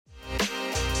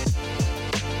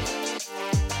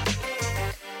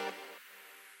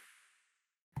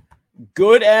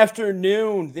Good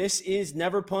afternoon. This is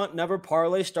Never Punt, Never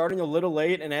Parlay, starting a little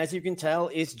late. And as you can tell,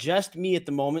 it's just me at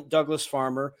the moment, Douglas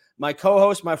Farmer. My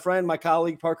co-host, my friend, my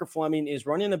colleague, Parker Fleming, is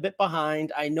running a bit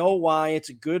behind. I know why. It's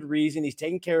a good reason. He's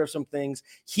taking care of some things.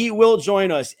 He will join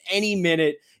us any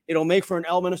minute. It'll make for an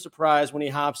element of surprise when he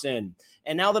hops in.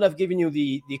 And now that I've given you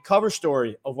the cover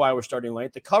story of why we're starting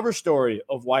late, the cover story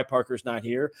of why Parker's not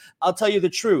here, I'll tell you the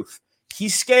truth.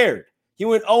 He's scared. He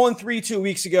went 0-3 2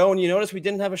 weeks ago, and you notice we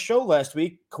didn't have a show last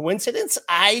week. Coincidence?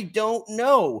 I don't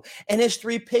know. And his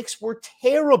 3 picks were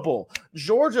terrible.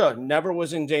 Georgia never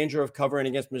was in danger of covering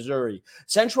against Missouri.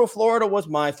 Central Florida was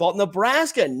my fault.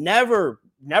 Nebraska never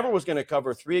was going to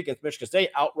cover 3 against Michigan State,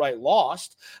 outright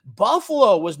lost.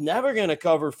 Buffalo was never going to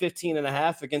cover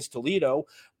 15.5 against Toledo.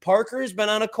 Parker has been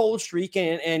on a cold streak,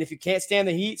 and if you can't stand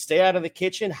the heat, stay out of the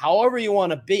kitchen, however you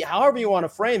want to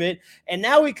frame it. And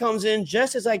now he comes in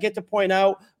just as I get to point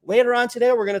out later on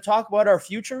today, we're going to talk about our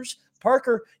futures.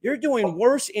 Parker, you're doing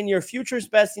worse in your futures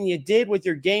bets than you did with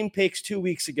your game picks 2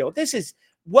 weeks ago.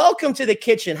 Welcome to the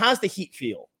kitchen. How's the heat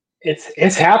feel?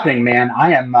 It's happening, man.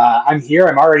 I'm here.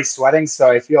 I'm already sweating,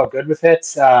 so I feel good with it.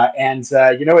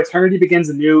 Eternity begins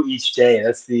anew each day.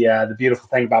 That's the beautiful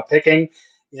thing about picking,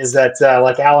 is that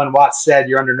like Alan Watts said,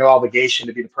 you're under no obligation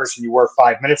to be the person you were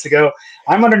 5 minutes ago.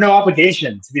 I'm under no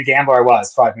obligation to be the gambler I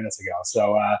was 5 minutes ago.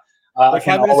 So I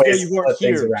can 5 minutes ago, always you weren't flip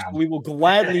things here. around. We will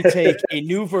gladly take a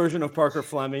new version of Parker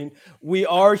Fleming. We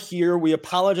are here. We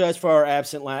apologize for our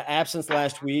absence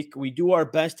last week. We do our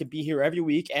best to be here every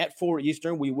week at 4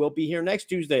 Eastern. We will be here next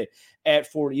Tuesday at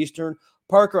 4 Eastern.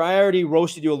 Parker, I already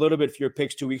roasted you a little bit for your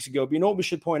picks 2 weeks ago, but you know what we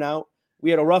should point out? We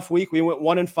had a rough week. We went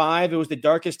 1-5. It was the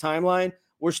darkest timeline.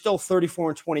 We're still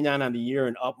 34-29 on the year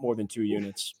and up more than 2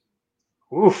 units.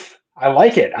 Oof. I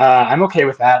like it. I'm okay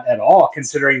with that at all,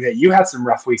 considering that you had some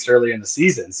rough weeks early in the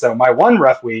season. So my one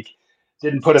rough week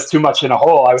didn't put us too much in a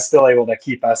hole. I was still able to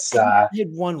keep us ahead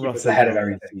of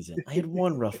everything. I had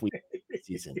one rough week this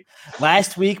season.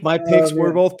 Last week, my picks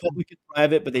were both public and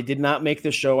private, but they did not make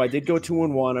the show. I did go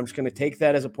 2-1. I'm just going to take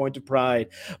that as a point of pride.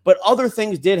 But other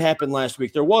things did happen last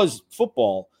week. There was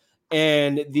football,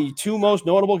 and the 2 most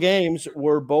notable games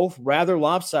were both rather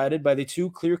lopsided by the 2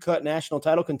 clear-cut national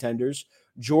title contenders.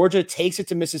 Georgia takes it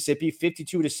to Mississippi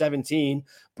 52-17.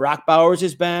 Brock Bowers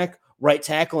is back. Right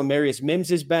tackle and Marius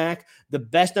Mims is back. The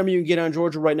best number you can get on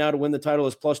Georgia right now to win the title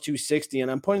is plus 260.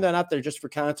 And I'm pointing that out there just for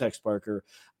context, Parker,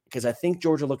 because I think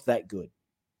Georgia looked that good.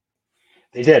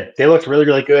 They did. They looked really,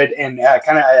 really good. And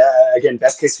again,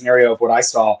 best case scenario of what I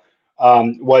saw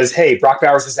was, hey, Brock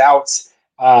Bowers is out,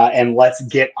 and let's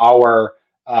figure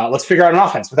out an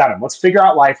offense without him. Let's figure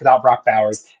out life without Brock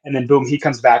Bowers. And then, boom, he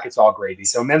comes back. It's all gravy.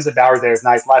 So Mims and Bowers there is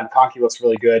nice. Ladd McConkey looks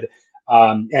really good.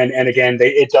 And again,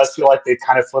 it does feel like they've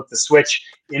kind of flipped the switch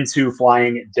into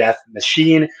flying death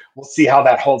machine. We'll see how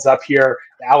that holds up here.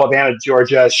 The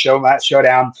Alabama-Georgia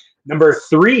showdown, number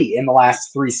 3 in the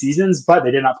last 3 seasons, but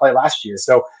they did not play last year.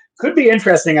 So could be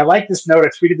interesting. I like this note. I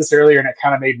tweeted this earlier, and it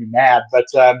kind of made me mad. But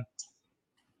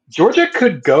Georgia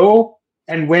could go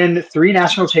and win 3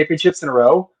 national championships in a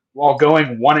row while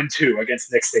going 1-2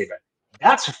 against Nick Saban.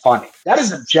 That's funny. That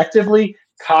is objectively,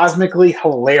 cosmically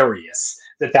hilarious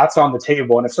that's on the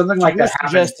table. And if something like that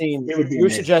happens, it would be You're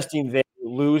suggesting they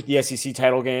lose the SEC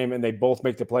title game and they both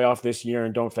make the playoff this year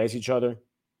and don't face each other?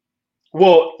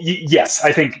 Well, yes,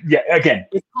 I think, again,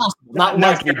 it's possible.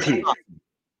 Not guaranteed.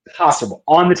 Possible.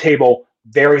 On the table,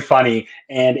 very funny.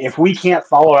 And if we can't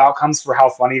follow outcomes for how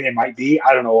funny they might be,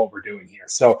 I don't know what we're doing here.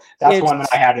 So that's one that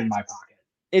I had in my pocket.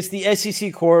 It's the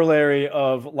SEC corollary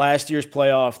of last year's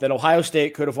playoff that Ohio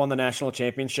State could have won the national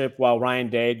championship while Ryan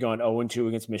Day had gone 0-2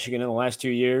 against Michigan in the last 2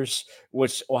 years,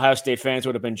 which Ohio State fans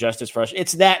would have been just as frustrated.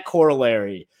 It's that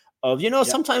corollary of,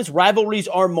 sometimes rivalries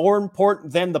are more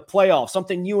important than the playoffs,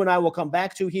 something you and I will come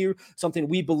back to here, something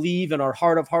we believe in our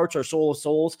heart of hearts, our soul of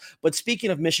souls. But speaking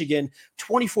of Michigan,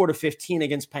 24-15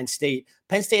 against Penn State.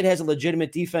 Penn State has a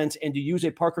legitimate defense, and to use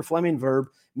a Parker Fleming verb,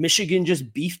 Michigan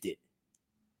just beefed it.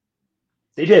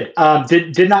 They did.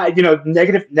 Did not,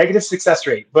 negative success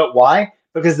rate. But why?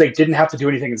 Because they didn't have to do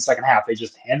anything in the second half. They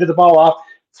just handed the ball off,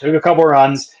 took a couple of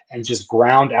runs, and just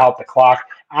ground out the clock.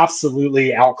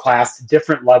 Absolutely outclassed,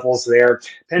 different levels there.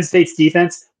 Penn State's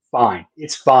defense, fine.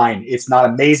 It's fine. It's not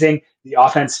amazing. The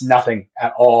offense, nothing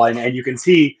at all. And you can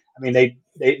see, they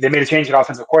made a change in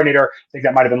offensive coordinator. I think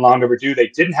that might have been long overdue. They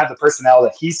didn't have the personnel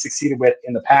that he's succeeded with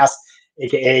in the past,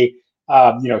 aka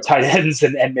tight ends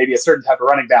and maybe a certain type of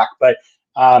running back. But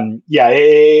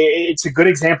it's a good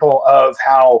example of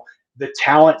how the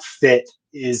talent fit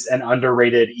is an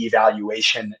underrated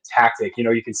evaluation tactic.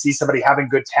 You can see somebody having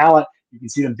good talent. You can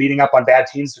see them beating up on bad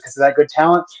teams because of that good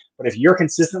talent. But if you're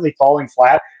consistently falling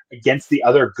flat against the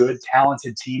other good,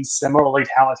 talented teams, similarly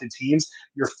talented teams,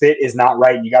 your fit is not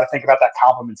right. And you got to think about that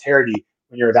complementarity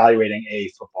when you're evaluating a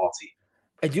football team.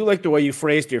 I do like the way you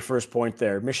phrased your first point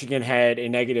there. Michigan had a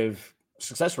negative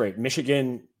success rate.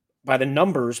 Michigan, by the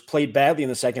numbers, played badly in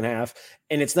the second half.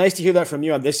 And it's nice to hear that from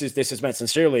you. And this is meant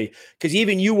sincerely, because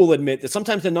even you will admit that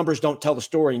sometimes the numbers don't tell the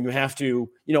story, and you have to,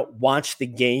 watch the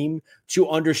game to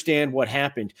understand what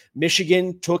happened.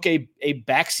 Michigan took a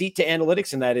backseat to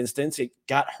analytics in that instance. It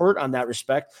got hurt on that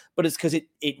respect, but it's because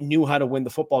it knew how to win the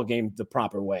football game the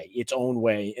proper way, its own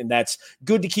way. And that's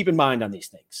good to keep in mind on these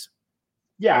things.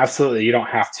 Yeah, absolutely. You don't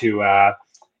have to,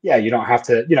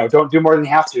 don't do more than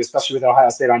you have to, especially with Ohio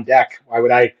State on deck. Why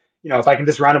would I, if I can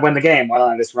just run and win the game, why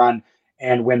don't I just run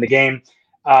and win the game?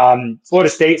 Florida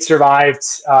State survived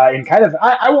in kind of,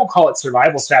 I won't call it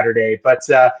survival Saturday, but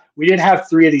we did have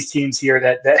three of these teams here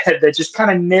that just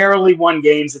kind of narrowly won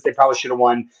games that they probably should have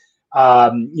won,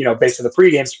 based on the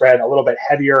pregame spread, a little bit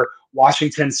heavier.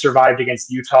 Washington survived against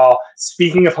Utah.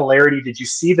 Speaking of hilarity, did you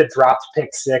see the dropped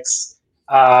pick six?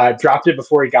 Dropped it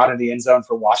before he got in the end zone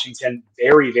for Washington.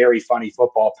 Very, very funny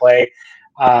football play.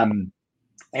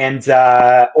 And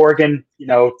Oregon,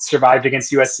 survived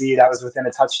against USC. That was within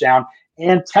a touchdown.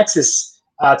 And Texas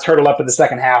turtled up in the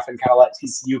second half and kind of let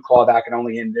TCU claw back and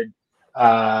only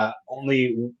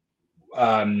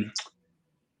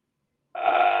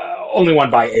won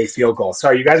by a field goal.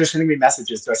 Sorry, you guys are sending me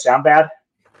messages. Do I sound bad?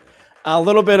 A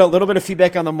little bit of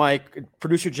feedback on the mic.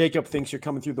 Producer Jacob thinks you're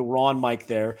coming through the wrong mic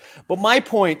there. But my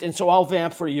point, and so I'll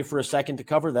vamp for you for a second to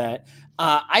cover that.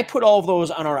 I put all of those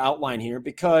on our outline here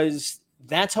because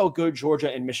that's how good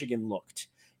Georgia and Michigan looked.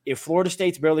 If Florida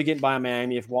State's barely getting by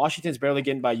Miami, if Washington's barely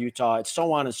getting by Utah, it's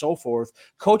so on and so forth.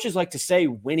 Coaches like to say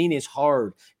winning is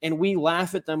hard, and we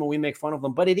laugh at them and we make fun of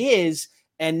them, but it is.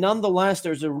 And nonetheless,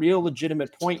 there's a real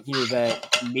legitimate point here that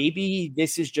maybe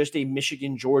this is just a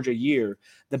Michigan-Georgia year.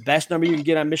 The best number you can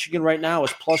get on Michigan right now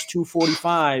is plus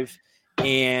 245,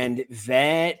 and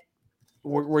that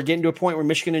we're getting to a point where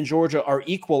Michigan and Georgia are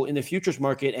equal in the futures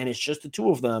market, and it's just the two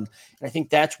of them. And I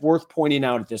think that's worth pointing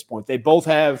out at this point. They both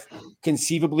have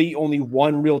conceivably only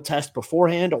one real test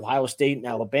beforehand, Ohio State and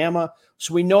Alabama.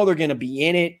 So we know they're going to be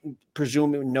in it.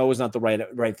 Presuming no is not the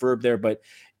right verb there, but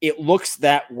it looks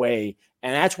that way.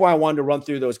 And that's why I wanted to run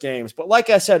through those games. But like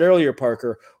I said earlier,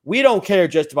 Parker, we don't care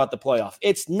just about the playoff.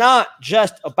 It's not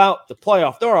just about the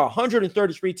playoff. There are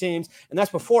 133 teams, and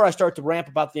that's before I start to ramp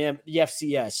about the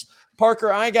FCS.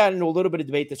 Parker, I got into a little bit of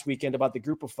debate this weekend about the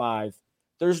group of five.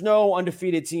 There's no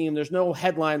undefeated team. There's no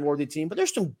headline-worthy team, but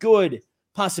there's some good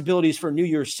possibilities for a New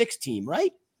Year's Six team,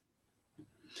 right?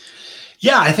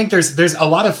 Yeah, I think there's a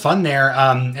lot of fun there.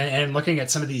 And looking at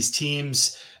some of these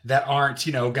teams that aren't,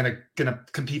 going to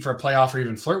compete for a playoff or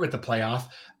even flirt with the playoff.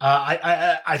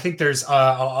 I think there's a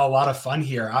lot of fun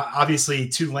here. Obviously,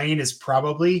 Tulane is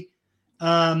probably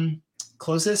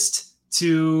closest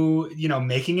to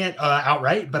making it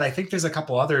outright, but I think there's a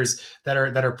couple others that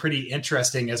are pretty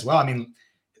interesting as well. I mean,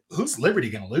 who's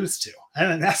Liberty going to lose to?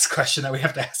 And that's a question that we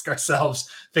have to ask ourselves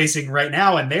facing right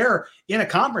now. And they're in a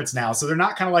conference now, so they're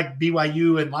not kind of like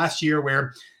BYU and last year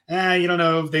where you don't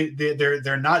know,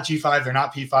 they're not G5, they're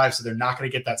not P5, so they're not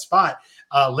going to get that spot.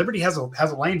 Liberty has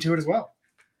a lane to it as well.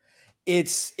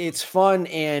 It's fun,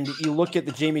 and you look at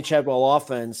the Jamie Chadwell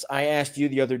offense. I asked you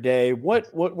the other day,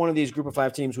 what one of these group of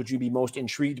five teams would you be most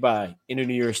intrigued by in a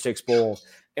New Year's Six bowl?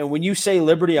 And when you say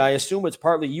Liberty, I assume it's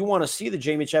partly you want to see the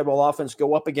Jamie Chadwell offense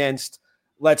go up against,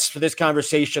 for this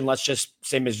conversation, let's just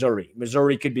say Missouri.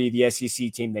 Missouri could be the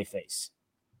SEC team they face.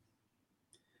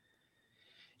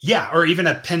 Yeah, or even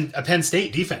a Penn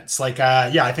State defense.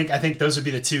 I think those would be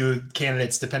the two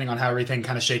candidates depending on how everything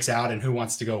kind of shakes out and who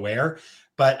wants to go where.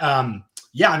 But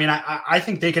I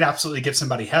think they could absolutely give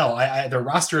somebody hell. Their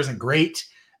roster isn't great.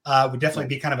 Would definitely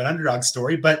be kind of an underdog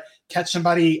story, but catch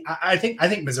somebody. I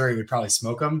think Missouri would probably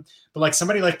smoke them. But like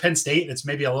somebody like Penn State, it's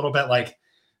maybe a little bit like,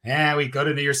 we go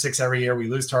to New Year's Six every year. We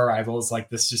lose to our rivals. Like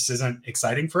this just isn't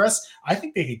exciting for us. I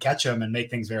think they could catch them and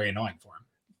make things very annoying for them.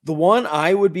 The one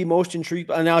I would be most intrigued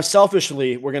by, now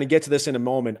selfishly, we're going to get to this in a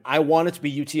moment. I want it to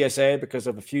be UTSA because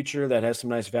of a future that has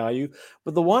some nice value.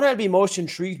 But the one I'd be most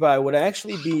intrigued by would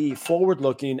actually be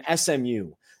forward-looking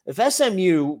SMU. If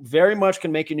SMU very much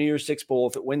can make a New Year's Six bowl,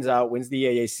 if it wins the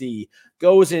AAC,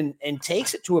 goes in and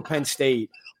takes it to a Penn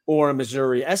State or a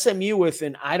Missouri, SMU with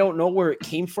an I don't know where it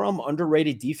came from,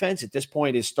 underrated defense at this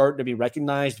point is starting to be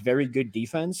recognized, very good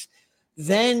defense.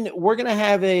 Then we're going to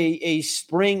have a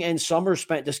spring and summer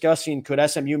spent discussing could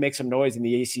SMU make some noise in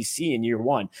the ACC in year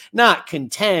one. Not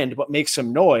contend, but make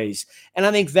some noise. And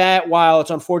I think that, while it's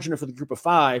unfortunate for the group of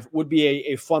five, would be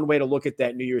a fun way to look at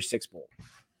that New Year's Six bowl.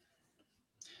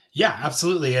 Yeah,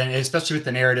 absolutely. And especially with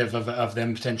the narrative of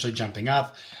them potentially jumping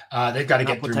up. They've got to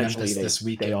Not get through potentially, Memphis this they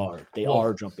weekend. are. They Well,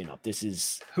 are jumping up. This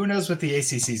is who knows what the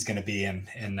ACC is going to be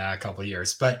in a couple of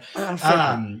years, but fair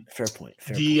point. Fair point.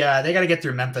 they got to get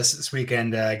through Memphis this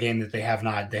weekend, a game that they have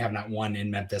not won in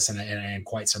Memphis in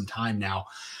quite some time now.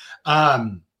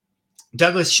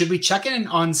 Douglas, should we check in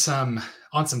on some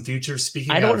futures?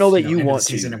 Speaking I don't of, know that you end of the want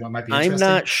season to. and what might be I'm interesting.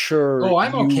 not sure. Oh,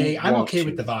 I'm okay. I'm want okay to.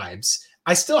 with the vibes.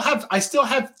 I still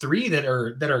have three that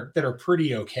are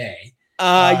pretty okay.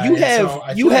 You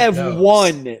have those.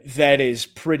 one that is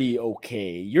pretty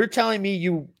okay. You're telling me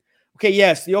okay,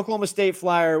 yes, the Oklahoma State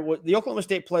the Oklahoma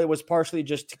State play was partially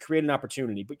just to create an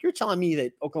opportunity, but you're telling me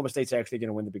that Oklahoma State's actually going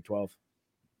to win the Big 12?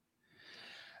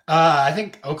 I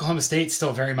think Oklahoma State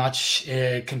still very much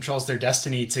controls their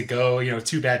destiny to go,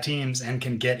 two bad teams and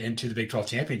can get into the Big 12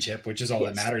 championship, which is all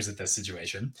that matters at this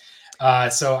situation.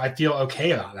 So I feel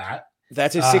okay about that.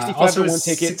 That's a 65-1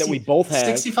 ticket that we both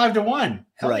have. 65-1.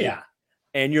 Hell yeah.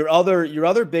 And your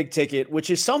other big ticket, which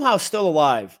is somehow still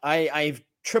alive. I've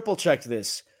triple checked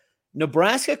this.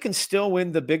 Nebraska can still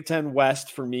win the Big Ten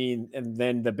West for me and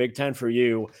then the Big Ten for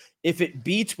you if it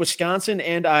beats Wisconsin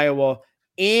and Iowa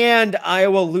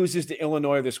loses to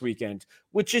Illinois this weekend,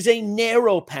 which is a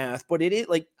narrow path, but it is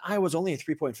like Iowa's only a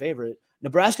 3-point favorite.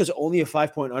 Nebraska's only a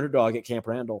 5-point underdog at Camp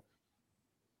Randall.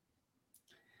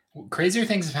 Crazier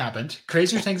things have happened.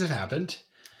 But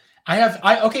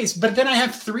then I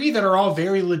have three that are all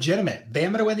very legitimate.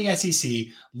 Bama to win the SEC,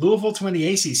 Louisville to win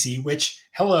the ACC, which,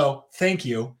 hello, thank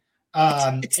you,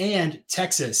 and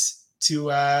Texas to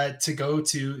go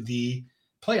to the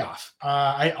playoff.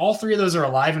 All three of those are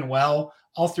alive and well.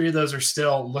 All three of those are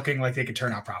still looking like they could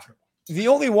turn out profitable. The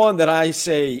only one that I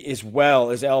say is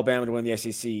Alabama to win the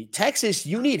SEC. Texas,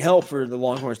 you need help for the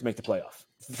Longhorns to make the playoff.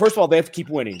 First of all, they have to keep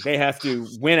winning. They have to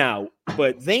win out,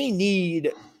 but they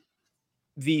need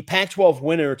the Pac-12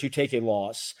 winner to take a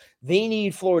loss. They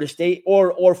need Florida State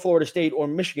or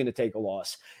Michigan to take a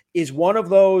loss. Is one of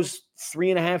those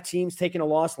 3.5 teams taking a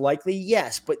loss likely?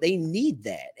 Yes, but they need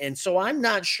that. And so I'm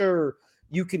not sure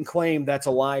you can claim that's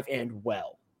alive and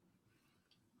well.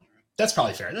 That's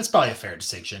probably fair. That's probably a fair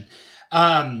distinction.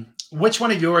 Which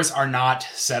one of yours are not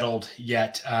settled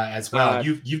yet as well?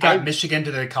 You've got Michigan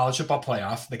to the college football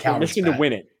playoff. The Cowards Michigan to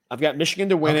win it. I've got Michigan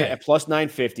to win it at plus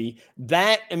 950.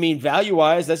 That,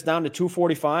 value-wise, that's down to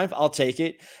 245. I'll take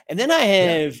it. And then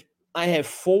I have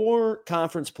 4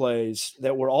 conference plays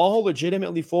that were all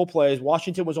legitimately full plays.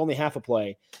 Washington was only half a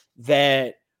play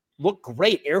that look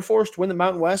great. Air Force to win the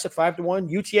Mountain West at 5-1.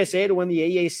 UTSA to win the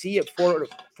AAC at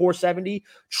 470.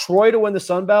 Troy to win the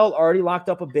Sun Belt, already locked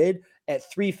up a bid at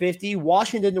 350.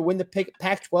 Washington to win the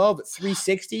Pac-12 at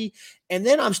 360. And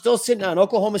then I'm still sitting on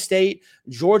Oklahoma State,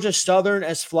 Georgia Southern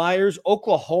as Flyers.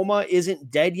 Oklahoma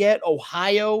isn't dead yet.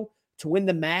 Ohio to win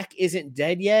the MAC isn't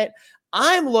dead yet.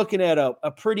 I'm looking at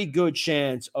a pretty good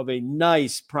chance of a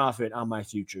nice profit on my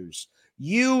futures.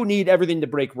 You need everything to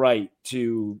break right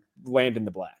to land in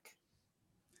the black.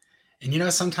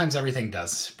 And sometimes everything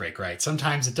does break right.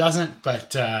 Sometimes it doesn't, but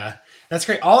that's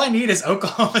great. All I need is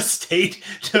Oklahoma State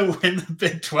to win the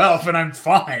Big 12, and I'm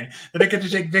fine. Then I get to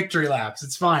take victory laps.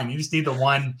 It's fine. You just need the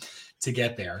one to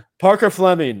get there. Parker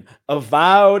Fleming,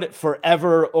 avowed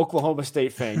forever Oklahoma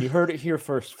State fan. You heard it here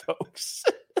first, folks.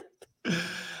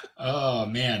 Oh,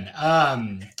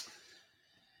 man.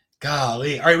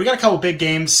 Golly. All right, we got a couple big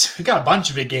games. We got a bunch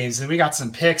of big games, and we got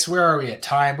some picks. Where are we at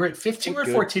time? We're at 15 or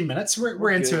 14 minutes. We're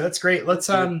into it. That's great. Let's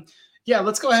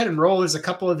let's go ahead and roll. There's a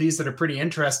couple of these that are pretty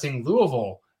interesting.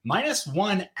 Louisville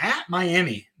 -1 at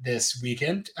Miami this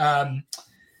weekend.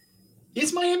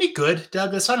 Is Miami good,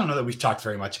 Douglas? I don't know that we've talked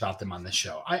very much about them on this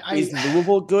show. Is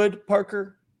Louisville good,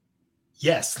 Parker?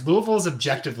 Yes, Louisville is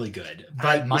objectively good,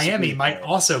 but Miami might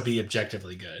also be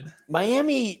objectively good.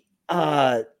 Miami,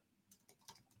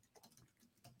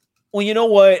 well, you know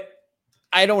what?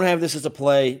 I don't have this as a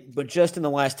play, but just in the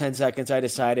last 10 seconds, I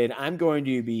decided I'm going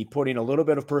to be putting a little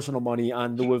bit of personal money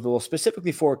on Louisville,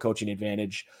 specifically for a coaching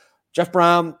advantage. Jeff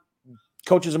Brown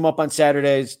coaches them up on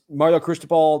Saturdays. Mario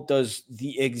Cristobal does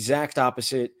the exact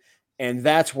opposite, and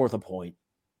that's worth a point.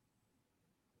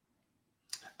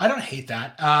 I don't hate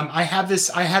that. I have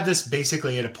this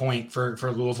basically at a point for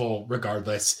Louisville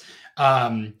regardless.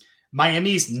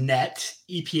 Miami's net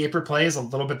EPA per play is a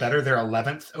little bit better. They're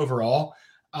 11th overall,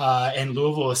 and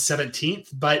Louisville is 17th.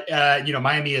 But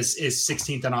Miami is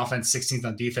 16th on offense, 16th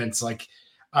on defense. Like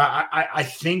I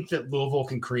think that Louisville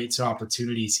can create some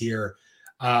opportunities here.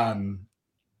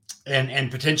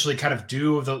 and potentially kind of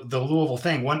do the Louisville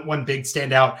thing. One big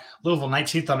standout, Louisville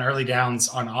 19th on early downs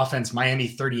on offense, Miami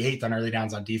 38th on early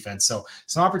downs on defense. So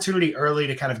some opportunity early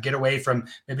to kind of get away from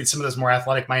maybe some of those more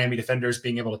athletic Miami defenders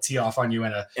being able to tee off on you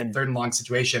in a third and long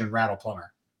situation and rattle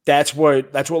Plummer. That's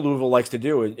what Louisville likes to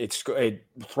do. It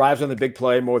thrives on the big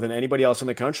play more than anybody else in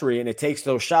the country, and it takes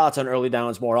those shots on early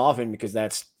downs more often because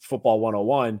that's football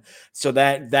 101. So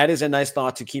that is a nice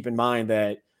thought to keep in mind,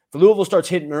 that if Louisville starts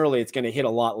hitting early, it's going to hit a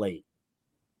lot late.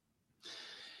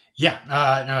 Yeah,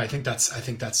 no, I think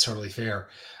that's totally fair.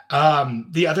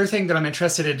 The other thing that I'm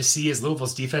interested in to see is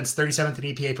Louisville's defense, 37th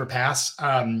in EPA per pass.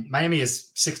 Miami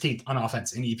is 16th on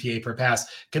offense in EPA per pass.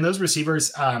 Can those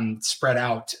receivers spread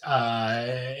out?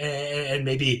 And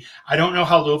maybe, I don't know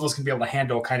how Louisville's going to be able to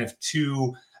handle kind of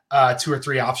two or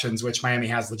three options, which Miami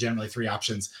has legitimately three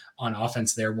options on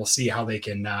offense there. We'll see how they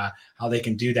can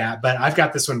do that. But I've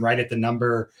got this one right at the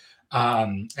number.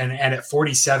 And at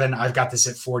 47, I've got this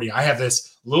at 40. I have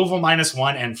this Louisville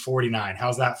 -1 and 49.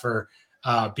 How's that for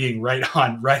being right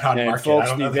on market?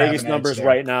 Folks, the Vegas numbers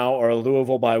right now are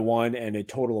Louisville by 1 and a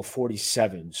total of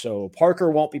 47. So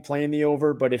Parker won't be playing the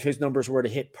over, but if his numbers were to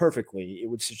hit perfectly, it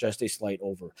would suggest a slight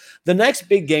over. The next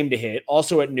big game to hit,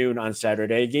 also at noon on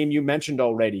Saturday, a game you mentioned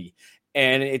already,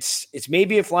 and it's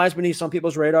maybe it flies beneath some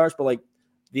people's radars, but like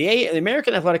the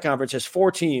American Athletic Conference has 4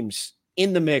 teams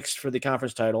in the mix for the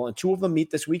conference title, and 2 of them meet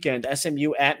this weekend.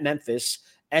 SMU at Memphis.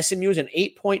 SMU is an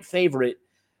 8-point favorite.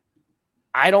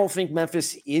 I don't think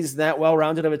Memphis is that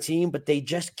well-rounded of a team, but they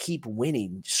just keep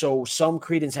winning. So some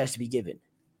credence has to be given.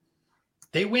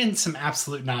 They win some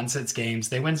absolute nonsense games.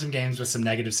 They win some games with some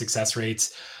negative success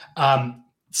rates.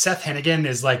 Seth Hennigan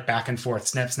is like back and forth,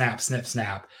 snip, snap, snip,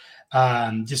 snap.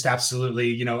 Just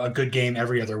absolutely, a good game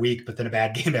every other week, but then a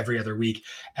bad game every other week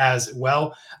as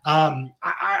well. I'm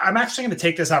actually going to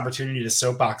take this opportunity to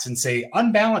soapbox and say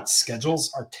unbalanced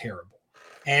schedules are terrible.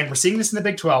 And we're seeing this in the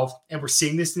Big 12, and we're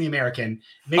seeing this in the American.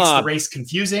 It makes the race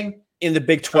confusing. In the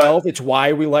Big 12, it's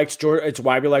why we liked Georgia. It's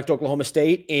why we liked Oklahoma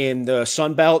State. In the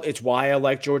Sun Belt, it's why I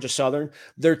like Georgia Southern.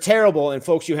 They're terrible, and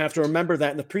folks, you have to remember that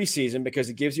in the preseason because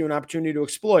it gives you an opportunity to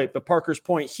exploit. But Parker's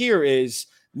point here is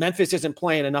Memphis isn't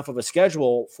playing enough of a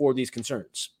schedule for these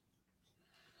concerns.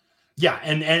 Yeah,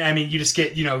 and I mean, you just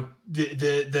get,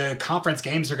 the conference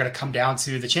games are going to come down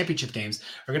to the championship games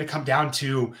are going to come down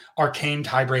to arcane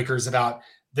tiebreakers about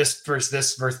this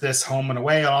versus this, home and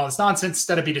away, and all this nonsense,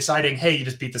 instead of deciding, hey, you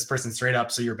just beat this person straight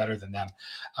up, so you're better than them,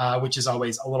 which is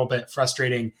always a little bit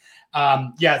frustrating.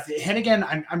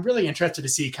 Hennigan, I'm really interested to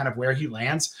see kind of where he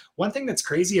lands. One thing that's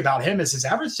crazy about him is his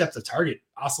average depth of target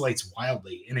oscillates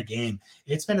wildly in a game.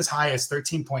 It's been as high as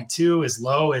 13.2, as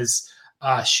low as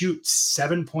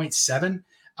 7.7,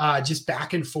 just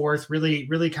back and forth, really,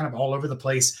 really kind of all over the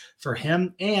place for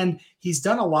him. And he's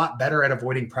done a lot better at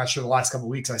avoiding pressure the last couple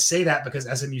of weeks. I say that because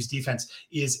SMU's defense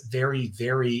is very,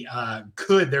 very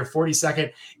good. They're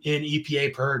 42nd in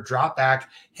EPA per drop back.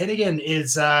 Hennigan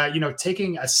is,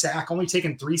 taking a sack, only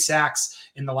taken 3 sacks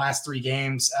in the last 3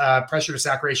 games. Pressure to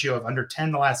sack ratio of under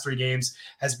 10 the last 3 games,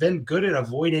 has been good at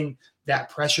avoiding that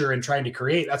pressure and trying to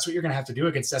create. That's what you're going to have to do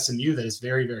against SMU that is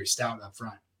very, very stout up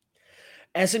front.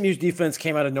 SMU's defense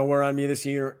came out of nowhere on me this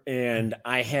year, and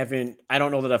I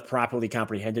don't know that I've properly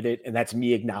comprehended it, and that's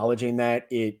me acknowledging that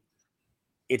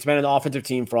it's been an offensive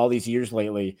team for all these years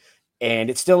lately,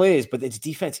 and it still is, but its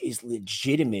defense is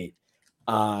legitimate.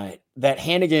 That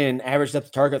Hennigan average depth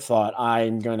of target thought,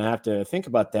 I'm going to have to think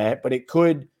about that, but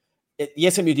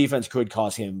the SMU defense could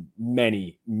cause him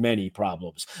many, many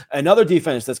problems. Another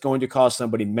defense that's going to cause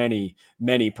somebody many,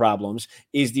 many problems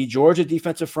is the Georgia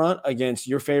defensive front against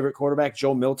your favorite quarterback,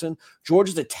 Joe Milton.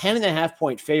 Georgia's a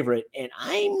 10.5-point favorite, and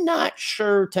I'm not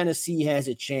sure Tennessee has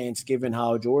a chance given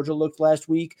how Georgia looked last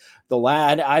week.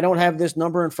 I don't have this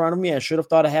number in front of me. I should have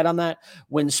thought ahead on that.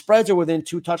 When spreads are within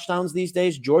 2 touchdowns these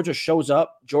days, Georgia shows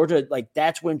up.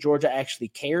 That's when Georgia actually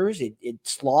cares. It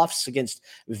sloughs against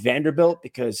Vanderbilt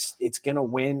because it's going to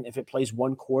win if it plays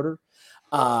 1 quarter.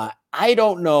 I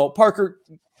don't know. Parker,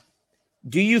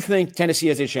 do you think Tennessee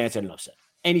has a chance at an upset?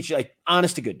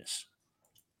 Honest to goodness.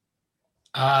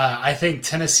 I think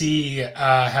Tennessee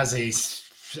has a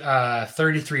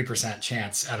 33%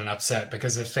 chance at an upset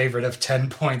because a favorite of 10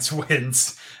 points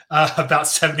wins about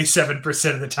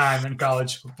 77% of the time in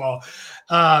college football.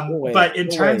 But in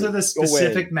terms of the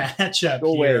specific matchup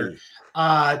here,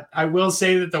 I will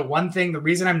say that the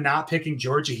reason I'm not picking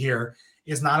Georgia here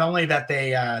is not only that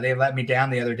they let me down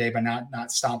the other day by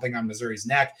not stomping on Missouri's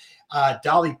neck.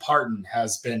 Dolly Parton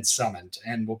has been summoned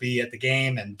and will be at the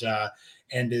game and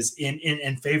is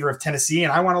in favor of Tennessee.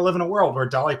 And I want to live in a world where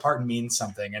Dolly Parton means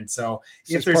something. And so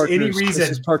if there's any reason, this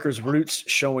is Parker's roots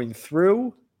showing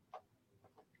through.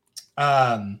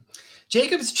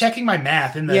 Jacob's checking my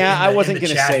math in the I wasn't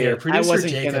going to say here. it. Producer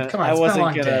Jacob, come on, it's been a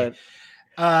long day.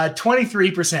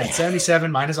 23%,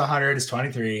 77 minus 100 is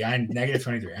 23. I'm negative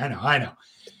 23. I know.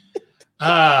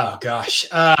 Oh gosh.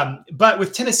 But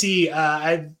with Tennessee,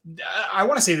 I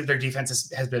want to say that their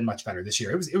defense has been much better this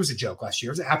year. It was a joke last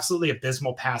year. It was absolutely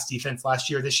abysmal pass defense last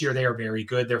year. This year, they are very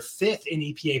good. They're 5th in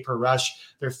EPA per rush.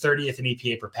 They're 30th in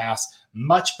EPA per pass,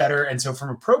 much better. And so from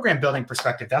a program building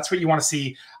perspective, that's what you want to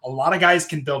see. A lot of guys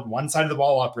can build one side of the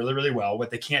ball up really, really well.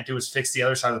 What they can't do is fix the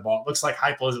other side of the ball. It looks like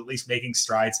Heupel is at least making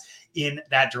strides in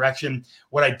that direction.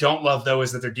 What I don't love, though,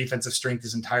 is that their defensive strength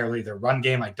is entirely their run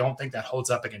game. I don't think that holds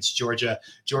up against Georgia.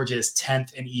 Georgia is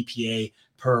 10th in EPA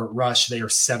per rush. They are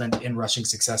 7th in rushing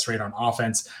success rate on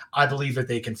offense. I believe that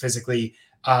they can physically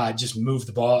just move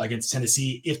the ball against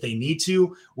Tennessee if they need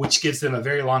to, which gives them a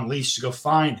very long leash to go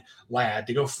find Ladd,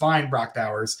 to go find Brock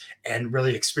Bowers, and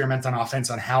really experiment on offense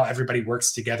on how everybody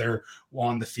works together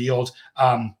on the field.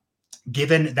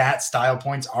 Given that style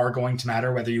points are going to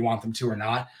matter, whether you want them to or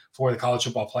not, for the college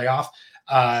football playoff.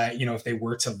 If they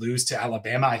were to lose to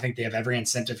Alabama, I think they have every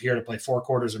incentive here to play 4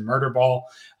 quarters of murder ball.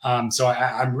 So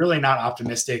I'm really not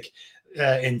optimistic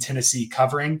in Tennessee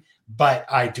covering, but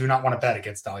I do not want to bet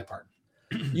against Dolly Parton.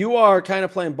 You are kind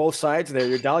of playing both sides there.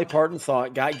 Your Dolly Parton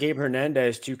thought got Gabe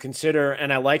Hernandez to consider,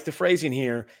 and I like the phrasing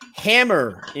here,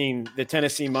 hammering the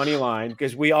Tennessee money line,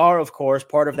 because we are, of course,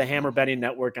 part of the Hammer Betting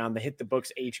Network on the Hit the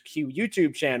Books HQ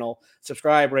YouTube channel.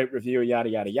 Subscribe, rate, review, yada,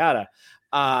 yada, yada.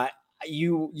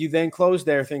 You then close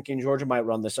there thinking Georgia might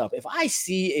run this up. If I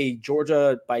see a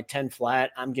Georgia by 10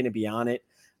 flat, I'm going to be on it.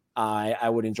 I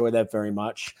would enjoy that very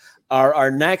much.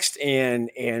 Our next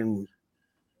and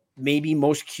maybe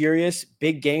most curious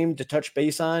big game to touch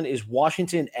base on is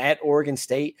Washington at Oregon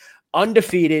State.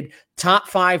 Undefeated, top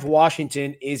 5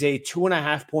 Washington is a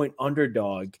 2.5-point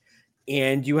underdog.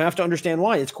 And you have to understand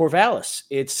why. It's Corvallis.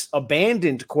 It's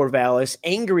abandoned Corvallis,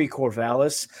 angry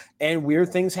Corvallis, and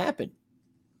weird things happen.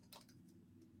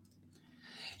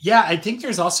 Yeah, I think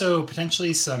there's also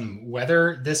potentially some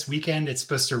weather this weekend. It's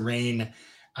supposed to rain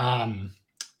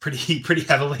pretty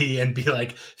heavily and be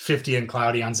like 50 and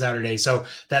cloudy on Saturday. So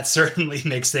that certainly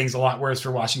makes things a lot worse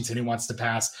for Washington, who wants to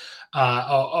pass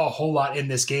a whole lot in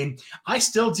this game. I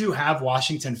still do have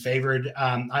Washington favored.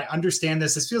 I understand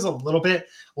this. This feels a little bit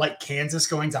like Kansas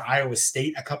going to Iowa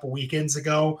State a couple weekends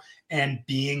ago and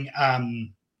being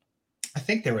I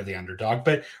think they were the underdog,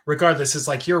 but regardless, it's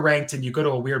like you're ranked and you go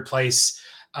to a weird place.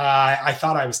 I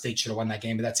thought Iowa State should have won that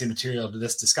game, but that's immaterial to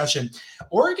this discussion.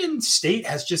 Oregon State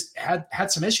has just had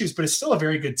some issues, but it's still a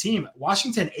very good team.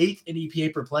 Washington 8th in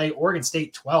EPA per play, Oregon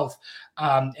State 12th.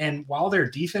 And while their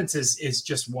defense is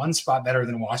just 1 spot better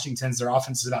than Washington's, their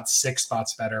offense is about 6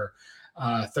 spots better,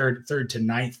 third to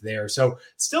 9th there. So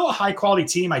still a high quality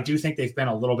team. I do think they've been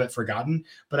a little bit forgotten,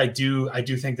 but I do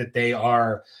think that they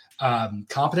are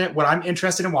competent. What I'm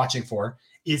interested in watching for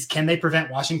is, can they prevent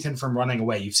Washington from running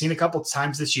away? You've seen a couple of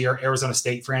times this year, Arizona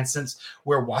State, for instance,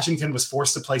 where Washington was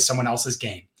forced to play someone else's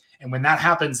game. And when that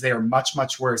happens, they are much,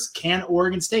 much worse. Can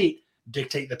Oregon State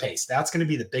dictate the pace? That's going to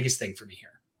be the biggest thing for me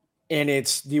here. And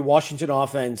it's the Washington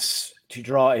offense, to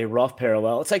draw a rough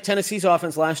parallel. It's like Tennessee's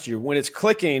offense last year. When it's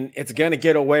clicking, it's going to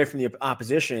get away from the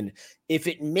opposition. If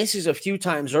it misses a few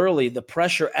times early, the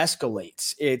pressure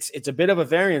escalates. It's a bit of a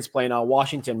variance play now.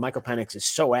 Washington, Michael Penix is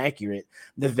so accurate.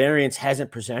 The variance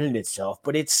hasn't presented itself,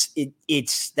 but it's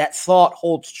that thought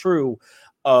holds true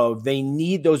of they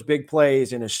need those big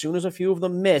plays. And as soon as a few of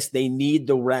them miss, they need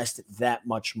the rest that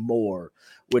much more,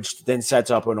 which then sets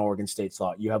up an Oregon State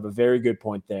thought. You have a very good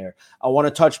point there. I want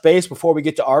to touch base before we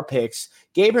get to our picks.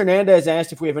 Gabe Hernandez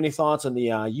asked if we have any thoughts on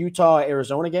the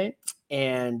Utah-Arizona game,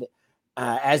 and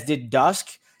as did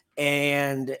Dusk.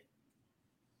 And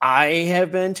I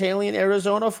have been tailing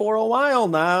Arizona for a while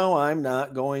now. I'm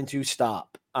not going to stop.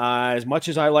 As much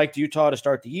as I liked Utah to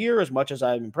start the year, as much as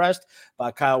I'm impressed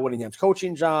by Kyle Whittingham's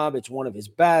coaching job, it's one of his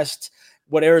best.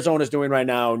 What Arizona is doing right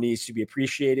now needs to be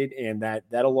appreciated, and that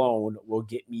alone will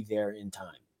get me there in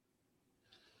time.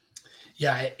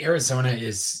 Yeah, Arizona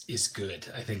is good.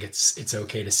 I think it's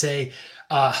okay to say.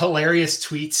 Hilarious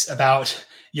tweets about,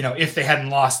 if they hadn't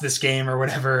lost this game or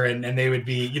whatever, and they would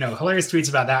be, hilarious tweets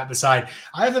about that beside.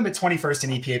 I have them at 21st in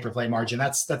EPA per play margin.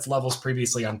 That's levels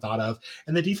previously unthought of.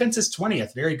 And the defense is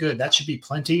 20th. Very good. That should be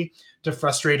plenty to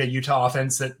frustrate a Utah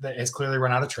offense that has clearly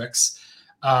run out of tricks.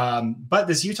 But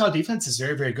this Utah defense is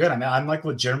very, very good. I mean, I'm like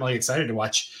legitimately excited to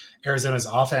watch Arizona's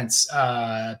offense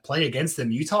play against them.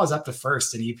 Utah is up to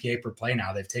first in EPA per play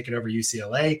now. They've taken over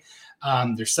UCLA.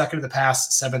 They're second in the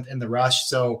pass, 7th in the rush.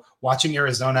 So watching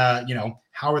Arizona,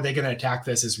 how are they going to attack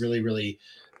this is really, really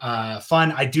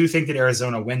fun. I do think that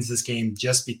Arizona wins this game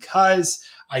just because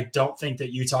I don't think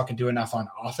that Utah can do enough on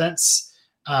offense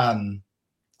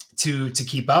to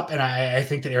keep up. And I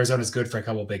think that Arizona is good for a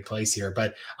couple of big plays here.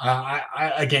 But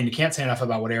again, you can't say enough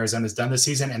about what Arizona's done this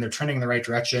season, and they're trending in the right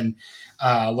direction,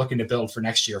 looking to build for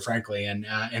next year, frankly, and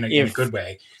in a good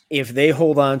way. If they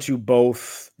hold on to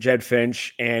both Jed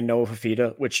Finch and Noah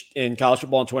Fafita, which in college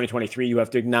football in 2023, you have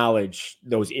to acknowledge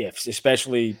those ifs,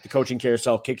 especially the coaching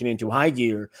carousel kicking into high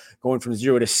gear, going from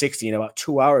 0 to 60 in about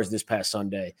 2 hours this past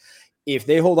Sunday. If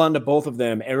they hold on to both of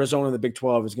them, Arizona in the Big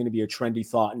 12 is going to be a trendy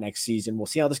thought next season. We'll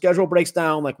see how the schedule breaks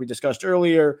down, like we discussed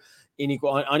earlier.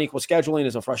 Unequal scheduling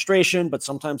is a frustration, but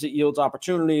sometimes it yields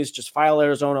opportunities. Just file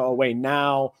Arizona away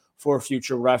now for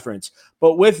future reference.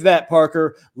 But with that,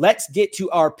 Parker, let's get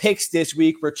to our picks this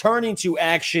week. Returning to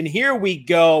action, here we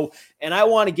go. And I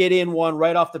want to get in one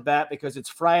right off the bat because it's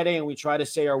Friday and we try to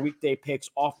say our weekday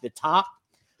picks off the top.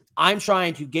 I'm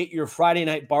trying to get your Friday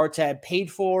night bar tab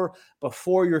paid for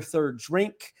before your third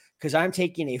drink because I'm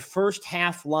taking a first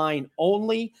half line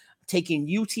only, taking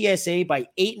UTSA by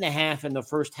 8.5 in the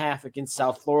first half against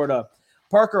South Florida.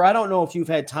 Parker, I don't know if you've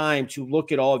had time to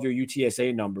look at all of your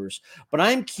UTSA numbers, but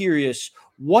I'm curious,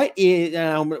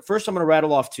 first I'm going to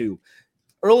rattle off two.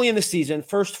 Early in the season,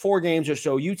 first 4 games or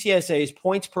so, UTSA's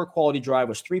points per quality drive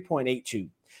was 3.82.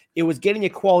 It was getting a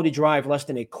quality drive less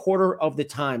than a quarter of the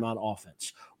time on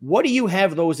offense. What do you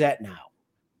have those at now?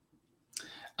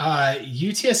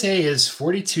 UTSA is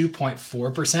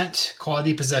 42.4%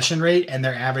 quality possession rate, and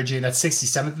they're averaging, that's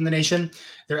 67th in the nation.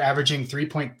 They're averaging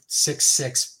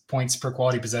 3.66 points per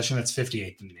quality possession. That's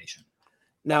 58th in the nation.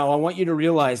 Now, I want you to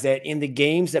realize that in the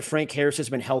games that Frank Harris has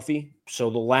been healthy, so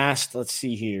the last,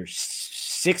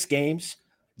 6 games,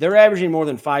 they're averaging more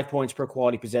than 5 points per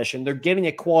quality possession. They're getting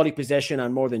a quality possession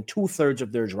on more than 2/3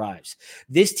 of their drives.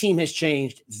 This team has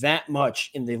changed that much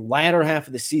in the latter half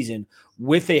of the season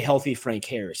with a healthy Frank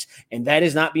Harris, and that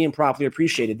is not being properly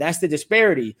appreciated. That's the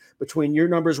disparity between your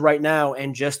numbers right now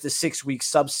and just the 6-week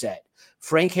subset.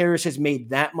 Frank Harris has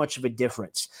made that much of a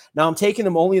difference. Now, I'm taking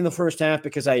them only in the first half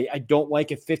because I don't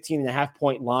like a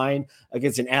 15.5-point line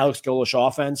against an Alex Golesh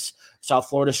offense. South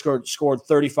Florida scored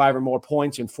 35 or more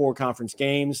points in 4 conference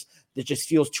games. That just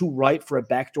feels too ripe for a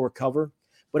backdoor cover.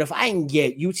 But if I can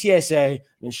get UTSA,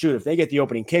 and shoot, if they get the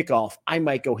opening kickoff, I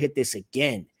might go hit this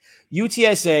again.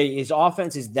 UTSA's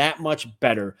offense is that much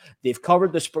better. They've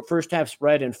covered the first half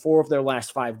spread in 4 of their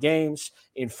last 5 games,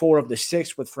 in 4 of the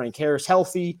 6 with Frank Harris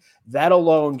healthy. That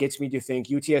alone gets me to think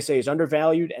UTSA is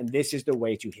undervalued, and this is the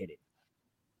way to hit it.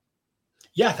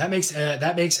 Yeah, that makes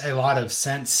a lot of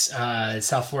sense.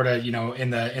 South Florida, in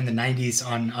the 90s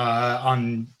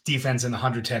on defense and the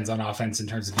 110s on offense in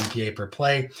terms of EPA per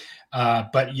play.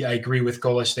 But yeah, I agree with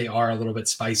Golesh. They are a little bit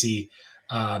spicy.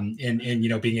 In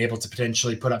being able to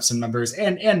potentially put up some numbers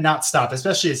and not stop,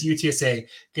 especially as UTSA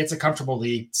gets a comfortable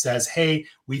lead, says, hey,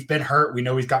 we've been hurt. We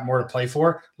know we've got more to play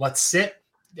for. Let's sit.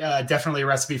 Definitely a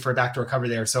recipe for a backdoor cover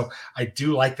there. So I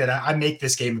do like that. I make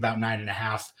this game about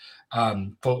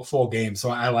 9.5 full game. So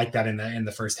I like that in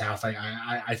the first half.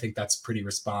 I think that's pretty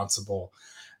responsible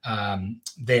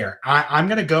there. I'm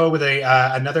going to go with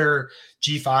another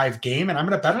G5 game, and I'm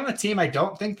going to bet on a team I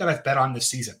don't think that I've bet on this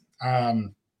season.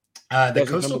 The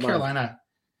Coastal Carolina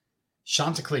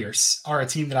Chanticleers are a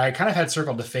team that I kind of had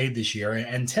circled to fade this year,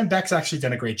 and Tim Beck's actually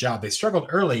done a great job. They struggled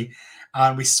early.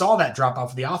 We saw that drop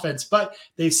off of the offense, but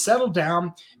they've settled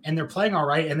down and they're playing all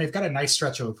right. And they've got a nice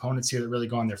stretch of opponents here that really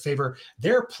go in their favor.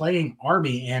 They're playing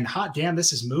Army, and hot damn, this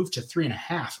has moved to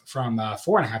 3.5 from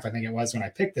 4.5. I think it was when I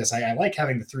picked this. I like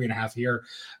having the 3.5 here.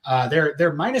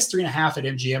 They're minus 3.5 at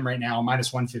MGM right now,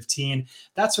 minus 115.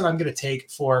 That's what I'm going to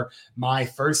take for my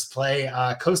first play.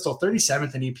 Coastal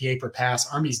 37th in EPA per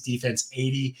pass. Army's defense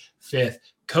 85th.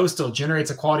 Coastal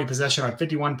generates a quality possession on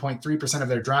 51.3% of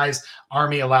their drives.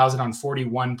 Army allows it on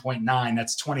 41.9.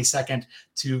 That's 22nd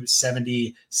to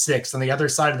 76th. On the other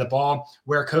side of the ball,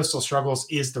 where Coastal struggles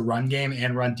is the run game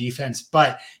and run defense,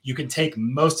 but you can take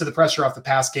most of the pressure off the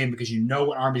pass game because you know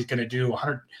what Army's going to do.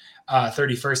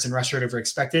 131st in rush rate over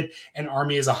expected, and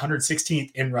Army is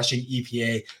 116th in rushing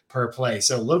EPA per play.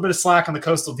 So a little bit of slack on the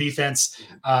Coastal defense,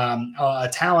 a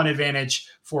talent advantage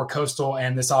for Coastal,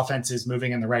 and this offense is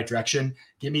moving in the right direction.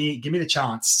 Give me the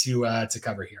chance to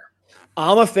cover here.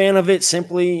 I'm a fan of it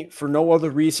simply for no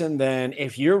other reason than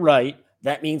if you're right,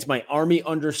 That means my Army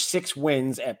under 6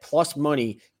 wins at plus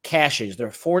money cashes. They're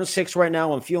 4-6 right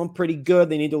now. I'm feeling pretty good.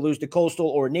 They need to lose to Coastal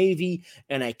or Navy,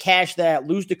 and I cash that,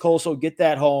 lose to Coastal, get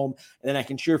that home, and then I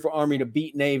can cheer for Army to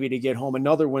beat Navy to get home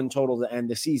another win total to end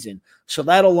the season. So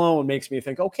that alone makes me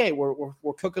think, okay,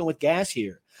 we're cooking with gas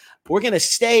here. We're going to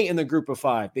stay in the group of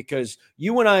 5 because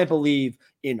you and I believe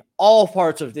in all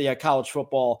parts of the college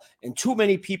football, and too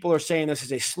many people are saying this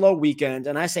is a slow weekend.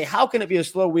 And I say, how can it be a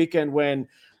slow weekend when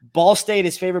Ball State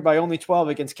is favored by only 12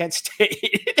 against Kent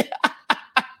State?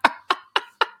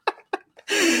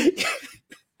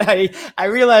 I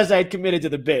realized I had committed to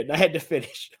the bit and I had to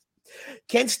finish.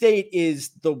 Kent State is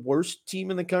the worst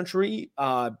team in the country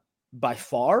by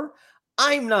far.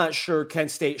 I'm not sure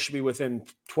Kent State should be within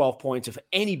 12 points of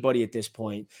anybody at this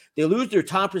point. They lose their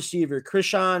top receiver,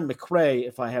 Krishan McCray,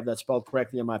 if I have that spelled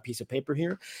correctly on my piece of paper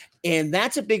here. And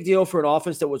that's a big deal for an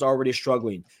offense that was already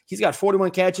struggling. He's got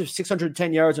 41 catches,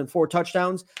 610 yards, and 4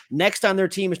 touchdowns. Next on their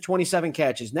team is 27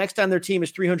 catches. Next on their team is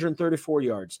 334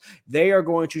 yards. They are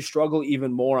going to struggle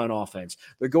even more on offense.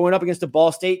 They're going up against a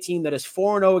Ball State team that is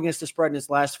 4-0 against the spread in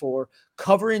its last 4,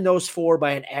 covering those 4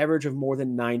 by an average of more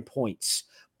than 9 points.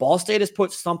 Ball State has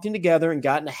put something together and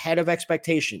gotten ahead of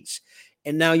expectations.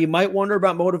 And now you might wonder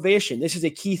about motivation. This is a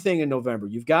key thing in November.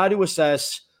 You've got to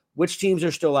assess which teams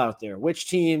are still out there, which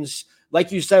teams,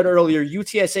 like you said earlier,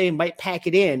 UTSA might pack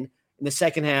it in the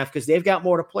second half because they've got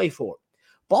more to play for.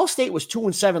 Ball State was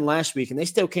 2-7 last week, and they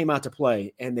still came out to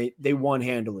play, and they won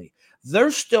handily.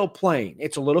 They're still playing.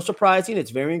 It's a little surprising.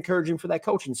 It's very encouraging for that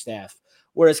coaching staff.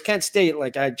 Whereas Kent State,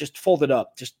 like I just folded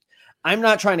up, I'm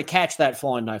not trying to catch that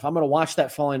falling knife. I'm going to watch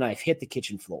that falling knife hit the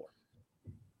kitchen floor.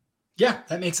 Yeah,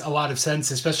 that makes a lot of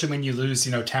sense, especially when you lose,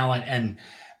 talent and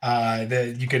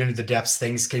you get into the depths.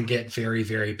 Things can get very,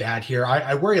 very bad here.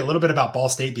 I worry a little bit about Ball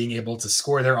State being able to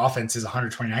score. Their offense is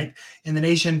 129th in the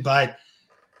nation, but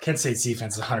Kent State's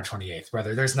defense is 128th,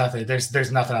 brother. There's nothing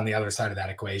on the other side of that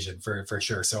equation for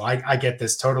sure. So I get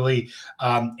this totally.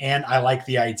 And I like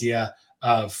the idea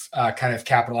of kind of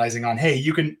capitalizing on, hey,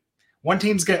 one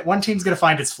team's going to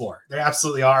find its floor. They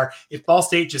absolutely are. If Ball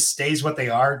State just stays what they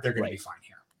are, they're going to be fine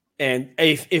here. And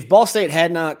if Ball State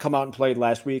had not come out and played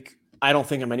last week, I don't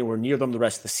think I'm anywhere near them the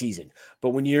rest of the season. But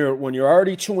when you're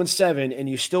already 2-7 and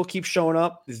you still keep showing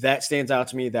up, that stands out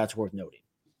to me. That's worth noting.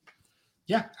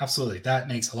 Yeah, absolutely. That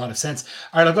makes a lot of sense.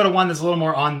 All right, I'll go to one that's a little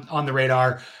more on the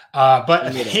radar,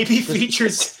 but maybe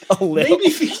features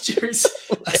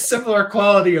a similar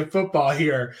quality of football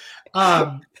here.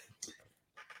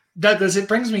 It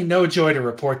brings me no joy to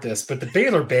report this, but the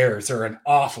Baylor Bears are an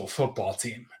awful football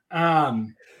team.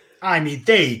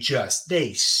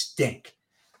 They stink.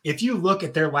 If you look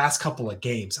at their last couple of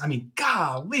games,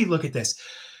 golly, look at this.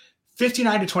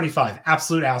 59-25,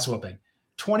 absolute ass whooping.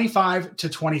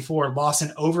 25-24, loss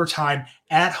in overtime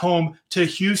at home to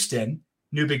Houston,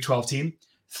 new Big 12 team.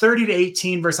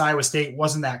 30-18 versus Iowa State,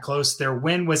 wasn't that close. Their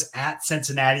win was at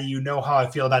Cincinnati. You know how I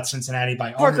feel about Cincinnati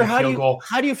by only a field goal.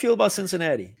 How do you feel about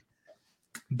Cincinnati?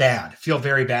 Bad. Feel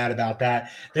very bad about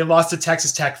that. They lost to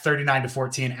Texas Tech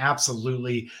 39-14.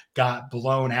 Absolutely got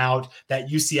blown out. That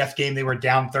UCF game, they were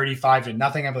down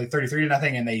 35-0, I believe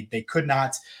 33-0, and they could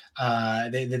not.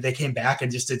 They came back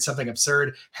and just did something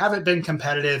absurd. Haven't been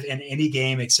competitive in any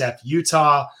game except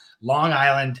Utah, Long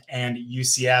Island, and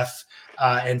UCF.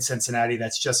 And Cincinnati.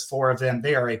 That's just 4 of them.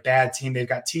 They are a bad team. They've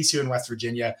got TCU and West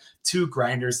Virginia, 2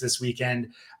 grinders this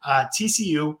weekend.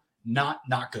 TCU, not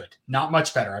good, not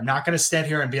much better. I'm not going to stand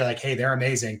here and be like, hey, they're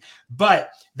amazing,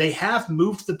 but they have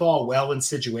moved the ball well in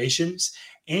situations.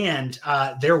 And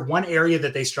their one area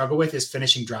that they struggle with is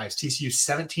finishing drives. TCU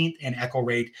 17th in echo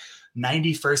rate,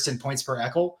 91st in points per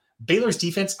echo. Baylor's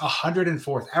defense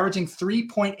 104th, averaging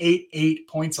 3.88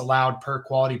 points allowed per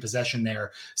quality possession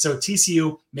there. So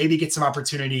TCU maybe get some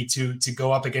opportunity to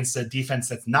go up against a defense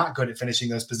that's not good at finishing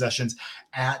those possessions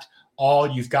at all.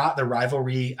 You've got the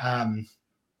rivalry.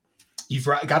 You've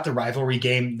got the rivalry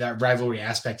game, that rivalry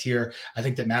aspect here. I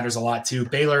think that matters a lot too.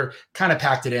 Baylor kind of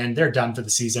packed it in. They're done for the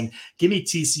season. Give me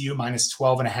TCU minus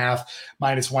 12.5,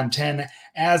 minus 110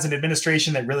 as an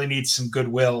administration that really needs some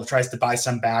goodwill, tries to buy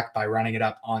some back by running it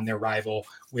up on their rival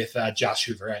with Josh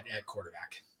Hoover at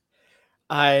quarterback.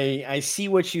 I see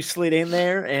what you slid in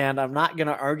there, and I'm not going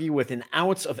to argue with an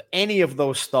ounce of any of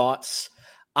those thoughts.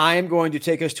 I am going to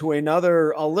take us to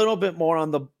a little bit more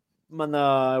on the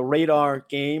radar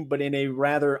game, but in a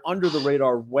rather under the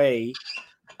radar way.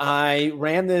 I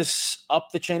ran this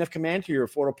up the chain of command here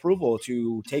for approval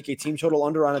to take a team total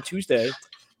under on a Tuesday.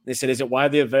 They said, is it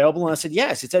widely available? And I said,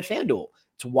 yes, it's at FanDuel.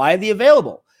 It's widely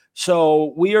available.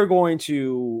 So we are going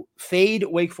to fade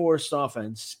Wake Forest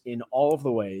offense in all of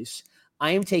the ways.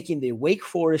 I am taking the Wake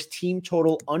Forest team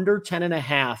total under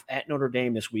 10.5 at Notre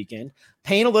Dame this weekend,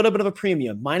 paying a little bit of a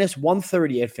premium, minus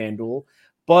 130 at FanDuel.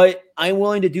 But I'm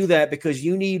willing to do that because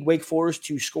you need Wake Forest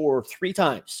to score 3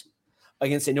 times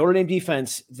against a Notre Dame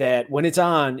defense that, when it's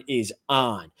on, is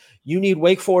on. You need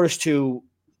Wake Forest to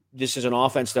 – this is an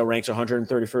offense that ranks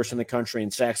 131st in the country in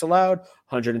sacks allowed,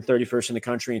 131st in the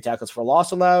country in tackles for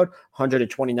loss allowed,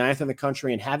 129th in the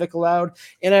country in havoc allowed.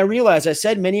 And I realized I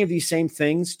said many of these same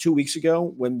things 2 weeks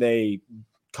ago when they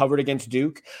covered against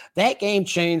Duke. That game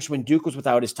changed when Duke was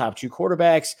without his top 2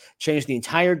 quarterbacks, changed the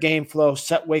entire game flow,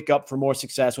 set Wake up for more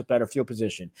success with better field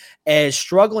position. As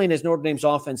struggling as Notre Dame's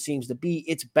offense seems to be,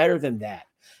 it's better than that.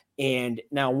 And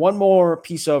now one more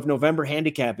piece of November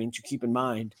handicapping to keep in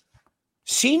mind.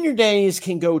 Senior days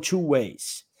can go 2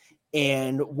 ways.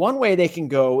 And one way they can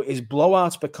go is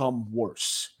blowouts become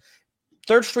worse.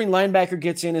 Third string linebacker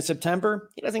gets in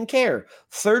September. He doesn't care.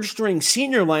 Third string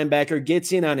senior linebacker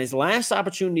gets in on his last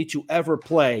opportunity to ever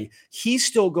play. He's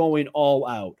still going all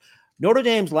out. Notre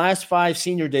Dame's last 5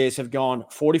 senior days have gone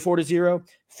 44-0,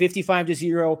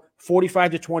 55-0,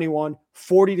 45-21,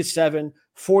 40-7,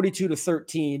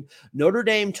 42-13. Notre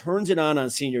Dame turns it on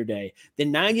senior day. The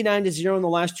 99-0 in the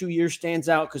last 2 years stands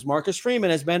out because Marcus Freeman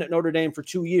has been at Notre Dame for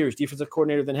 2 years, defensive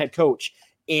coordinator then head coach,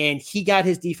 and he got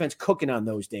his defense cooking on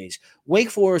those days. Wake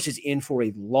Forest is in for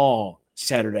a long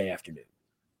Saturday afternoon.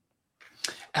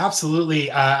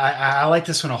 Absolutely. I like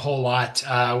this one a whole lot.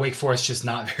 Wake Forest just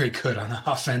not very good on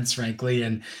offense, frankly,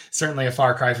 and certainly a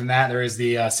far cry from that. There is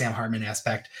the Sam Hartman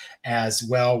aspect as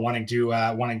well, wanting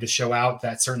to show out.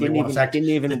 That certainly won't affect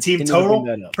the team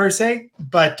total per se,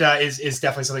 but is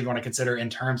definitely something you want to consider in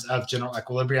terms of general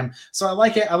equilibrium. So I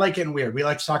like it. I like getting weird. We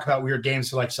like to talk about weird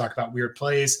games. We like to talk about weird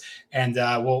plays, and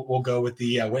we'll go with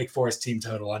the Wake Forest team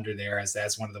total under there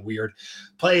as one of the weird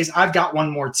plays. I've got one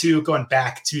more too. Going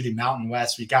back to the Mountain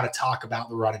West, we got to talk about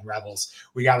the Running Rebels.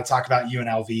 We got to talk about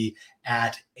UNLV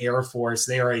at Air Force.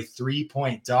 They are a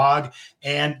 3-point dog,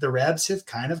 and the Rebs have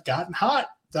kind of gotten hot.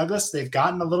 Douglas, they've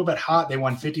gotten a little bit hot. They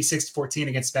won 56-14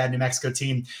 against a bad New Mexico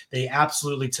team. They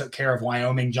absolutely took care of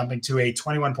Wyoming, jumping to a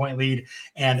 21-point lead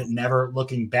and never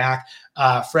looking back.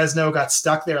 Fresno got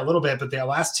stuck there a little bit, but the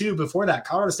last 2 before that,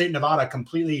 Colorado State and Nevada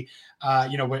completely,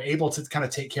 were able to kind of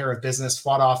take care of business,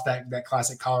 fought off that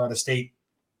classic Colorado State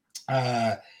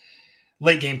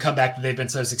late game comeback that they've been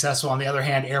so successful. On the other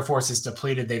hand, Air Force is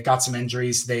depleted. They've got some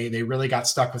injuries. They really got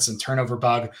stuck with some turnover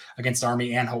bug against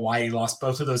Army and Hawaii, lost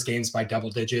both of those games by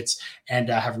double digits, and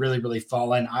have really, really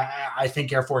fallen. I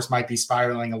think Air Force might be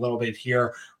spiraling a little bit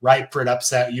here, ripe for an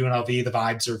upset. UNLV, the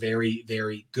vibes are very,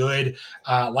 very good.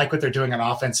 Like what they're doing on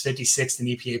offense, 56th in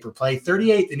EPA per play,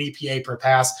 38th in EPA per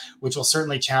pass, which will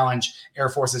certainly challenge Air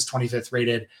Force's 25th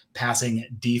rated passing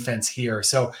defense here.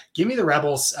 So give me the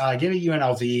Rebels, give me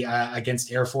UNLV against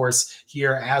Air Force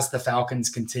here as the Falcons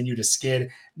continue to skid.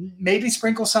 Maybe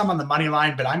sprinkle some on the money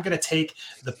line, but I'm going to take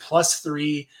the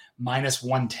 +3 minus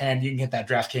 110. You can get that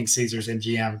DraftKings, Caesars,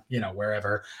 MGM,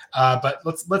 wherever. But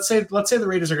let's say the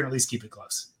Raiders are going to at least keep it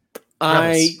close.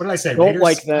 Rebels. What did I say? Don't Raiders?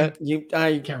 like that.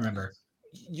 I can't remember.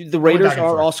 The Raiders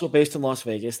are also based in Las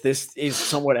Vegas. This is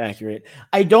somewhat accurate.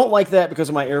 I don't like that because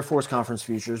of my Air Force conference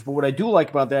futures, but what I do like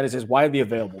about that is it's widely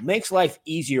available. Makes life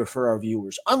easier for our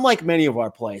viewers. Unlike many of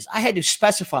our plays, I had to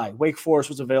specify Wake Forest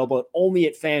was available only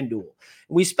at FanDuel.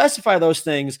 We specify those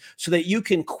things so that you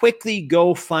can quickly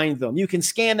go find them. You can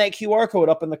scan that QR code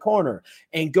up in the corner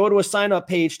and go to a sign-up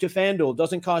page to FanDuel.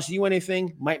 Doesn't cost you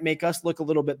anything, might make us look a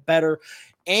little bit better.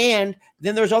 And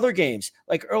then there's other games.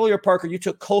 Like earlier, Parker, you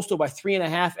took Coastal by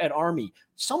 3.5 at Army.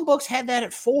 Some books had that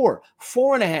at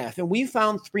 4.5, and we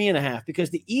found 3.5 because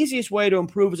the easiest way to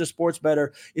improve as a sports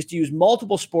bettor is to use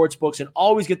multiple sports books and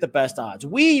always get the best odds.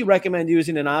 We recommend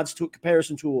using an odds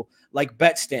comparison tool like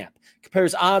BetStamp.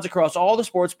 Compares odds across all the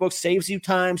sports books, saves you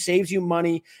time, saves you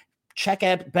money. Check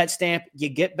out BetStamp. You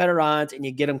get better odds and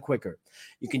you get them quicker.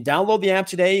 You can download the app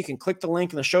today. You can click the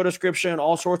link in the show description,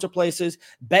 all sorts of places.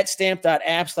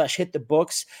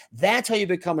 Betstamp.app/hitthebooks. That's how you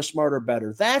become a smarter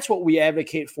bettor. That's what we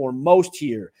advocate for most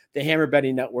here, the Hammer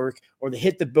Betting Network or the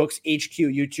Hit the Books HQ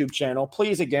YouTube channel.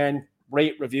 Please, again,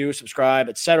 rate, review, subscribe,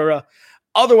 etc.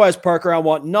 Otherwise, Parker, I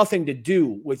want nothing to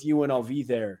do with UNLV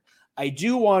there. I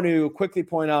do want to quickly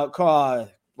point out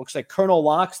looks like Colonel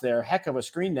Locks there, heck of a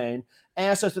screen name,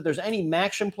 asked us if there's any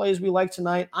Maxim plays we like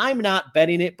tonight. I'm not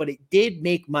betting it, but it did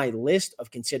make my list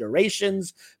of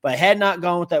considerations. If I had not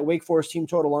gone with that Wake Forest team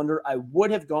total under, I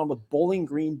would have gone with Bowling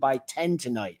Green by 10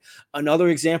 tonight. Another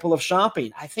example of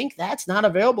shopping. I think that's not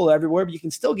available everywhere, but you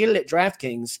can still get it at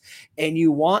DraftKings, and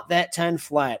you want that 10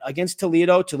 flat. Against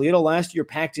Toledo last year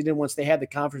packed it in once they had the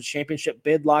conference championship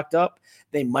bid locked up.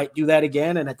 They might do that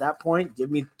again, and at that point,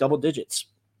 give me double digits.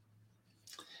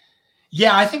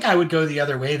 Yeah, I think I would go the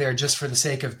other way there just for the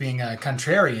sake of being a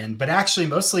contrarian, but actually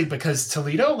mostly because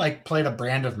Toledo played a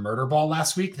brand of murder ball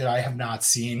last week that I have not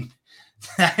seen.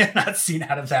 I have not seen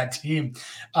out of that team.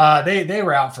 They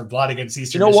were out for blood against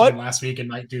Eastern Michigan last week and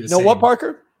might do the same. You know what,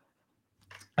 Parker?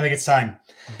 I think it's time.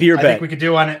 Beer bet. I think we could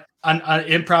do an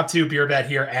impromptu beer bet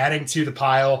here, adding to the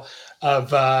pile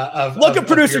of look at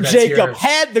producer Jacob here.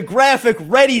 Had the graphic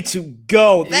ready to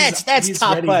go. That's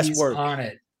top class work on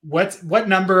it. What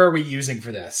number are we using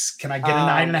for this? Can I get a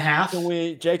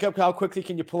 9.5? Jacob, how quickly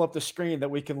can you pull up the screen that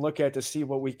we can look at to see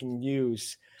what we can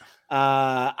use?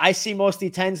 I see mostly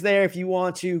 10s there. If you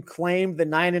want to claim the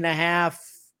 9.5,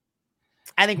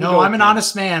 I think no. I'm an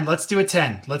honest man. Let's do a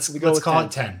 10. Let's call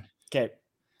it 10. Okay.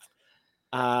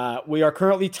 We are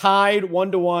currently tied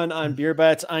 1-1 on beer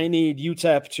bets. I need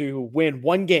UTEP to win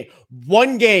one game.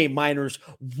 One game, Miners.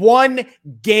 One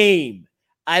game.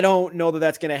 I don't know that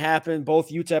that's going to happen.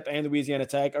 Both UTEP and Louisiana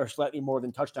Tech are slightly more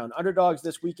than touchdown underdogs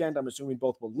this weekend. I'm assuming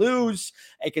both will lose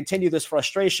and continue this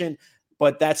frustration,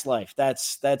 but that's life.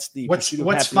 That's the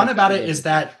what's fun about it is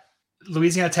that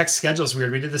Louisiana Tech's schedule is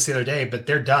weird. We did this the other day, but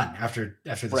they're done after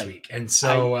this week, and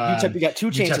so UTEP, you got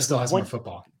two chances. UTEP still has more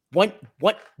football. One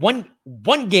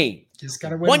game. Just got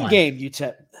to win one game.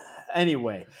 UTEP.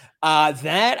 Anyway,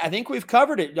 that I think we've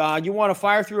covered it. You want to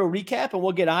fire through a recap, and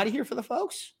we'll get out of here for the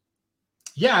folks.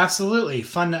 Yeah, absolutely.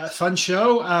 Fun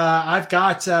show. I've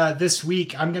got this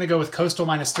week, I'm going to go with Coastal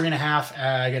minus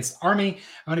 3.5 against Army.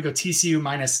 I'm going to go TCU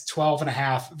minus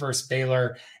 12.5 versus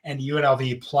Baylor, and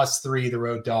UNLV plus 3, the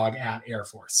road dog at Air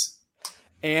Force.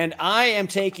 And I am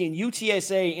taking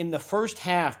UTSA in the first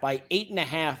half by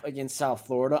 8.5 against South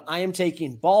Florida. I am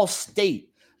taking Ball State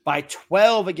by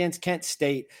 12 against Kent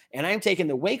State. And I'm taking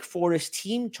the Wake Forest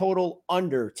team total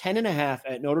under 10.5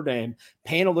 at Notre Dame,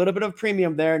 paying a little bit of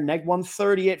premium there, neg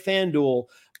 130 at FanDuel.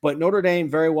 But Notre Dame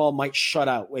very well might shut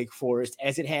out Wake Forest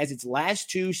as it has its last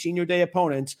two senior day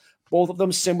opponents, both of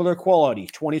them similar quality,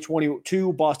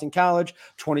 2022 Boston College,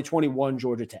 2021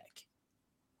 Georgia Tech.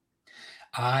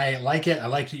 I like it. I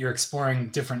like that you're exploring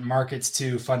different markets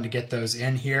too. Fun to get those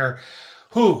in here.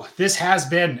 This has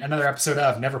been another episode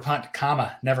of Never Punt,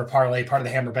 Never Parlay, part of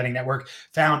the Hammer Betting Network,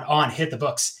 found on Hit the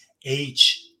Books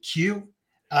HQ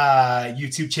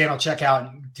YouTube channel. Check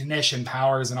out Knish and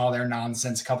Powers and all their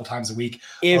nonsense a couple times a week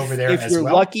over there as well. If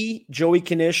you're lucky, Joey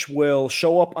Knish will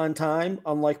show up on time,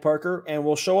 unlike Parker, and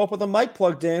will show up with a mic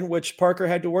plugged in, which Parker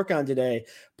had to work on today.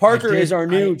 Parker is our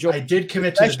new Joey. I did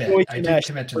commit to the bit. I did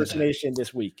commit to the bit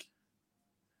this week.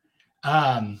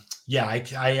 Yeah, I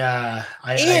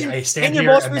stand in here.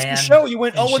 Your most recent show, you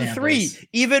went 0-3,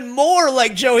 even more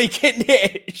like Joey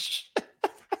Knish.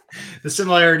 The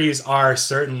similarities are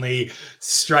certainly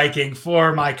striking.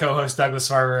 For my co-host Douglas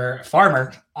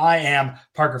Farmer, I am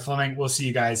Parker Fleming. We'll see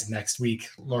you guys next week,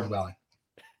 Lord willing.